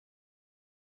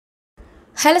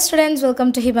Hello students,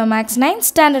 welcome to Hiba Max 9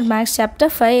 Standard Max Chapter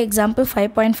 5 Example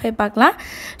 5.5 பார்க்கலாம்.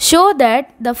 Show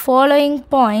that the following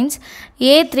points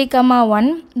A 3,1,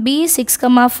 B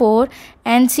 6,4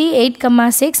 and C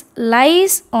 8,6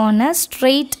 lies on a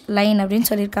straight line அப்படினு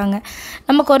சொல்லிருக்காங்க.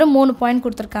 நமக்கு ஒரு 3 point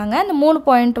கொடுத்திருக்காங்க. அந்த 3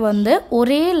 point வந்து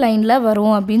ஒரே லைன்ல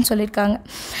வரும் அப்படினு சொல்லிருக்காங்க.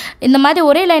 இந்த மாதிரி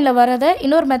ஒரே லைன்ல வரத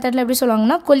இன்னொரு மெத்தட்ல எப்படி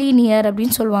சொல்வாங்கன்னா collinear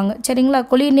அப்படினு சொல்வாங்க. சரிங்களா?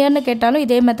 collinearனு கேட்டாலும்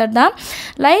இதே மெத்தட் தான்.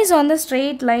 lies on the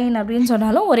straight line அப்படினு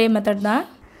சொன்னாலும் ஒரே மெத்தட் தான்.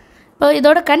 இப்போ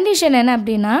இதோட கண்டிஷன் என்ன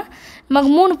அப்படினா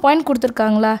நமக்கு 3 பாயிண்ட்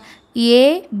கொடுத்திருக்காங்களா? A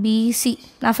B C.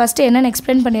 நான் ஃபர்ஸ்ட் என்னன்னு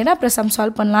எக்ஸ்பிளைன் பண்ணிடுறேன், அப்புறம் சம்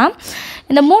சால்வ் பண்ணலாம்.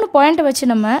 இந்த 3 பாயிண்ட் வச்சு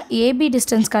நம்ம AB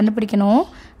டிஸ்டன்ஸ் கண்டுபிடிக்கணும்,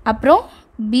 அப்புறம்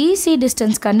BC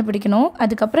டிஸ்டன்ஸ் கண்டுபிடிக்கணும்,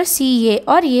 அதுக்கப்புறம் CA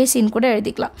ஆர் ACன்னு கூட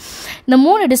எழுதிக்கலாம். இந்த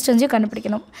 3 டிஸ்டன்ஸையும்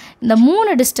கண்டுபிடிக்கணும். இந்த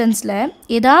 3 டிஸ்டன்ஸில்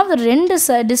ஏதாவது 2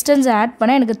 டிஸ்டன்ஸ் ஆட்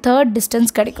பண்ணால் எனக்கு தேர்ட்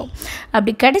டிஸ்டன்ஸ் கிடைக்கும்.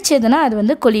 அப்படி கிடைச்சதுன்னா அது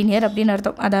வந்து collinear அப்படின்னு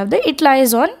அர்த்தம். அதாவது it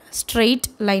lies on straight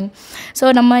line.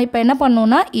 So நம்ம இப்போ என்ன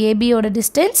பண்ணோம்னா ABயோட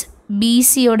டிஸ்டன்ஸ்,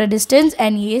 BCயோட டிஸ்டன்ஸ்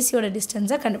அண்ட் ACயோட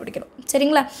டிஸ்டன்ஸை கண்டுபிடிக்கணும்.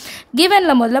 சரிங்களா?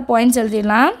 கிவனில் முதல்ல பாயிண்ட்ஸ்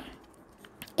எழுதிடலாம்.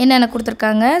 என்னென்ன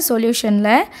கொடுத்துருக்காங்க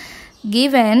சொல்யூஷனில்?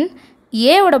 கிவன்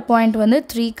ஏவோட பாயிண்ட் வந்து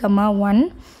 3,1,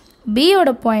 பியோட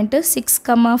பாயிண்ட்டு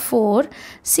 6,4,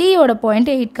 சியோட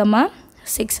பாயிண்ட்டு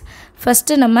 8,6.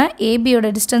 ஃபஸ்ட்டு நம்ம ஏபியோட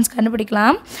டிஸ்டன்ஸ்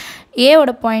கண்டுபிடிக்கலாம்.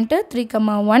 ஏவோட பாயிண்ட்டு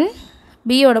 3,1,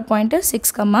 பியோட point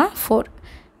 6,4.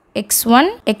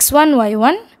 x1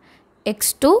 y1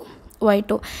 x2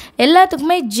 y2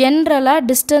 எல்லாத்துக்குமே ஜென்ரலாக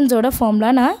டிஸ்டன்ஸோட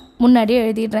ஃபார்முலா நான் முன்னாடியே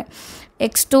எழுதிடுறேன்.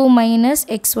 x2 minus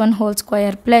x1 whole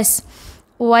square plus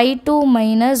y2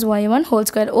 minus y1 whole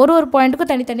square. ஒரு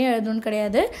பாயிண்ட்டுக்கும் தனித்தனியாக எழுதணும்னு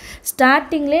கிடையாது.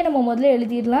 ஸ்டார்டிங்லேயே நம்ம முதல்ல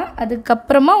எழுதிடலாம்,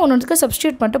 அதுக்கப்புறமா ஒன்றுக்கு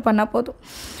சப்ஸ்டியூட் மட்டும் பண்ணால் போதும்.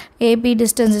 AB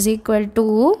distance is equal to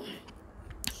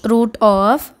root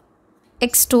of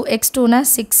x2னா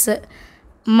 6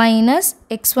 minus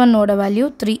x1ஓட value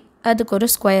 3, அதுக்கு ஒரு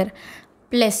ஸ்கொயர்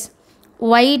ப்ளஸ்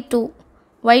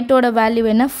y2ஓட வேல்யூ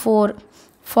என்ன 4,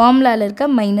 ஃபார்முலாவில் இருக்க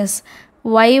மைனஸ்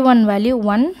y1 வேல்யூ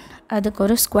 1, அதுக்கு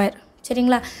ஒரு ஸ்கொயர்.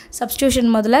 சரிங்களா? சப்ஸ்டியூஷன்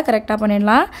முதல்ல கரெக்டாக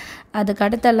பண்ணிடலாம். அதுக்கு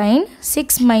அடுத்த line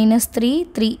 6 minus 3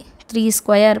 3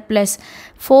 square plus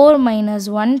 4 minus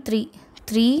 1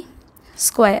 3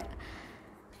 square.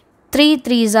 3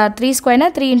 3s are 3 ஸ்கொயர்னா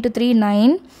 3 into 3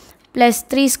 9 plus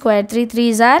 3 square 3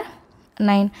 3s are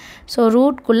 9. So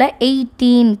ரூட்குள்ளே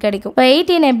 18 கிடைக்கும். இப்போ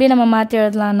 18 எப்படி நம்ம மாற்றி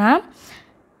எழுதலாம்னா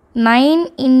 9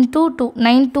 into 2,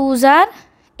 9 2s are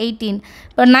 18.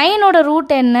 இப்போ 9ஓட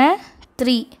ரூட் என்ன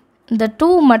 3, இந்த 2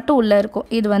 மட்டும் உள்ளே இருக்கும்.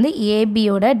 இது வந்து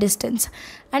ஏபியோட டிஸ்டன்ஸ்.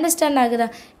 அண்டர்ஸ்டாண்ட் ஆகுதா?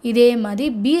 இதே மாதிரி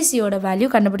பிசியோட வேல்யூ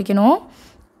கண்டுபிடிக்கணும்.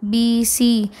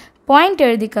 பிசி பாயிண்ட்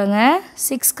எழுதிக்கோங்க.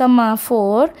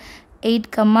 6,4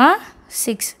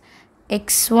 8,6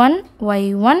 x1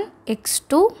 y1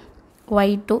 x2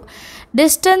 y2.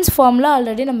 Distance formula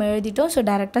already நம்ம எழுதிட்டோம். ஸோ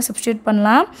டேரெக்டாக சப்ஸ்டியூட்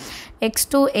பண்ணலாம்.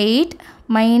 x2 8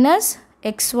 மைனஸ்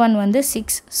x1 வந்து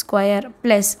 6 square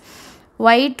plus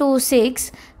y2 6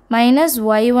 minus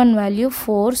y1 value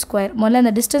 4 square. முதல்ல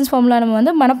அந்த டிஸ்டன்ஸ் ஃபார்முலா நம்ம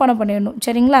வந்து மனப்பாடம் பண்ணிடணும்.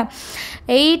 சரிங்களா?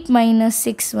 8 மைனஸ்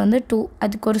 6 வந்து 2,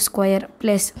 அதுக்கு ஒரு ஸ்கொயர்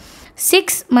ப்ளஸ்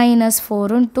 6 மைனஸ்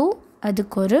 4 2,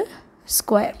 அதுக்கு ஒரு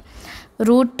square.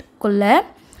 ரூட்குள்ளே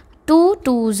 2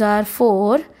 2s are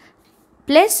 4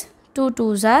 plus 2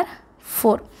 2s are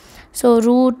 4. So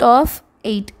root of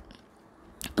 8.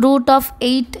 Root of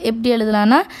 8 எப்படி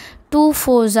எழுதலான்னா 2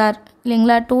 4s are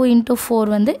இல்லைங்களா? 2 into 4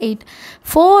 வந்து 8.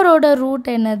 4ஓட ரூட்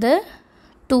என்னது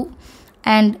 2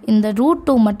 அண்ட் இந்த ரூட்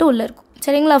 2 மட்டும் உள்ளே இருக்கும்.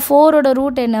 சரிங்களா? 4ஓட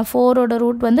ரூட் என்ன? 4ஓட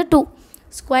ரூட் வந்து 2.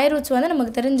 ஸ்கொயர் ரூட்ஸ் வந்து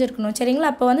நமக்கு தெரிஞ்சிருக்கணும்.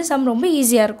 சரிங்களா? அப்போ வந்து சம் ரொம்ப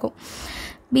ஈஸியாக இருக்கும்.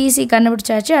 பிசி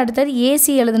கண்டுபிடிச்சாச்சு. அடுத்தது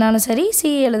ஏசி எழுதினாலும் சரி, சி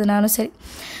எழுதினாலும் சரி.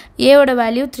 ஏவோட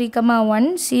வேல்யூ 3,1,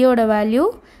 சியோட value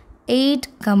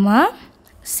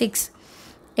 8,6.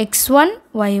 x1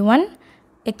 y1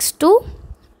 x2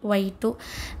 y2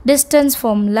 distance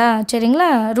formula. சரிங்களா?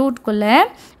 ரூட்குள்ளே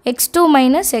x2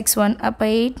 மைனஸ் x1, அப்போ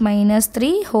 8 மைனஸ்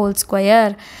 3 ஹோல்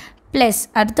ஸ்கொயர் ப்ளஸ்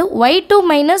அடுத்து y2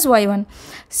 minus y1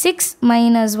 6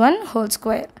 minus 1 whole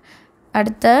square.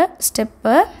 அடுத்த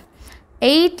ஸ்டெப்பு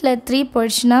 8ல் 3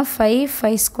 போயிடுச்சுன்னா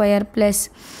 5 ஸ்கொயர் ப்ளஸ்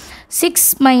 6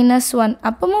 மைனஸ் 1,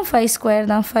 அப்பவும் 5 ஸ்கொயர்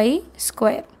தான் 5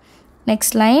 square.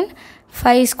 Next line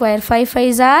 5 square 5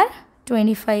 5s are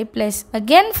 25 plus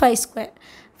again 5 square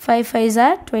 5 5s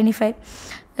are 25.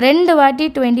 2 வாட்டி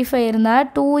 25 இருந்தால்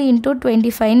 2 into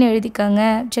 25ன்னு எழுதிக்காங்க.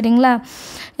 சரிங்களா?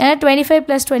 ஏன்னா 25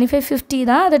 ப்ளஸ் 25 50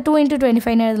 தான், அதை 2 into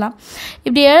 25ன்னு எழுதலாம்.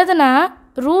 இப்படி எழுதுனா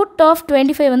ரூட் ஆஃப்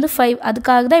 25 வந்து 5,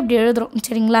 அதுக்காக தான் இப்படி எழுதுகிறோம்.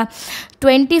 சரிங்களா?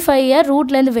 25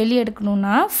 ரூட்லேருந்து வெளியே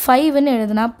எடுக்கணும்னா 5ன்னு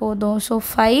எழுதுனா போதும். ஸோ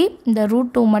 5 இந்த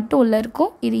ரூட் 2 மட்டும் உள்ளே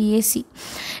இருக்கும். இது ஏசி.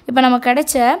 இப்போ நம்ம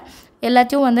கிடைச்ச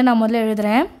எல்லாத்தையும் வந்து நான் முதல்ல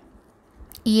எழுதுகிறேன்.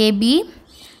 AB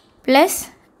plus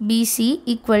BC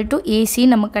equal to AC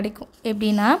நமக்கு கிடைக்கும்.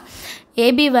 எப்படின்னா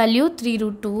AB value 3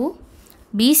 root 2,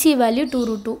 BC value 2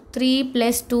 root 2, 3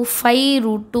 plus 2 5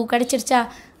 root 2 கிடைச்சிருச்சா?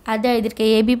 அதை எழுதிருக்க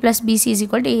AB plus BC is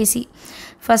equal to AC.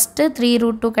 First 3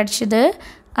 root 2 கிடைச்சிது,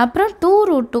 அப்புறம் 2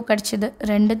 root 2 கிடைச்சிது,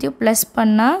 ரெண்டுத்தையும் ப்ளஸ்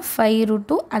பண்ணால் 5 root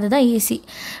 2, அதுதான் AC.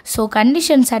 So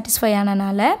condition satisfy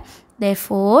ஆனனால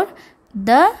therefore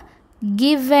the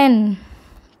given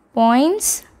points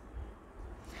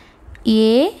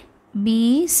A, B,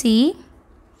 C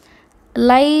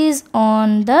lies on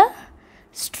the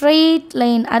straight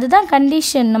line. அதுதான்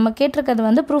condition. நம்ம கேட்டிருக்கிறது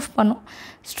வந்து ப்ரூஃப் பண்ணும்.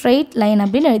 ஸ்ட்ரெயிட் லைன்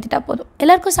அப்படின்னு எழுதிட்டா போதும்.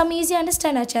 எல்லாருக்கும் சம் ஈஸியாக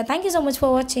அண்டர்ஸ்டாண்ட் ஆச்சா? தேங்க்யூ ஸோ மச்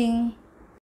ஃபார் வாட்சிங்.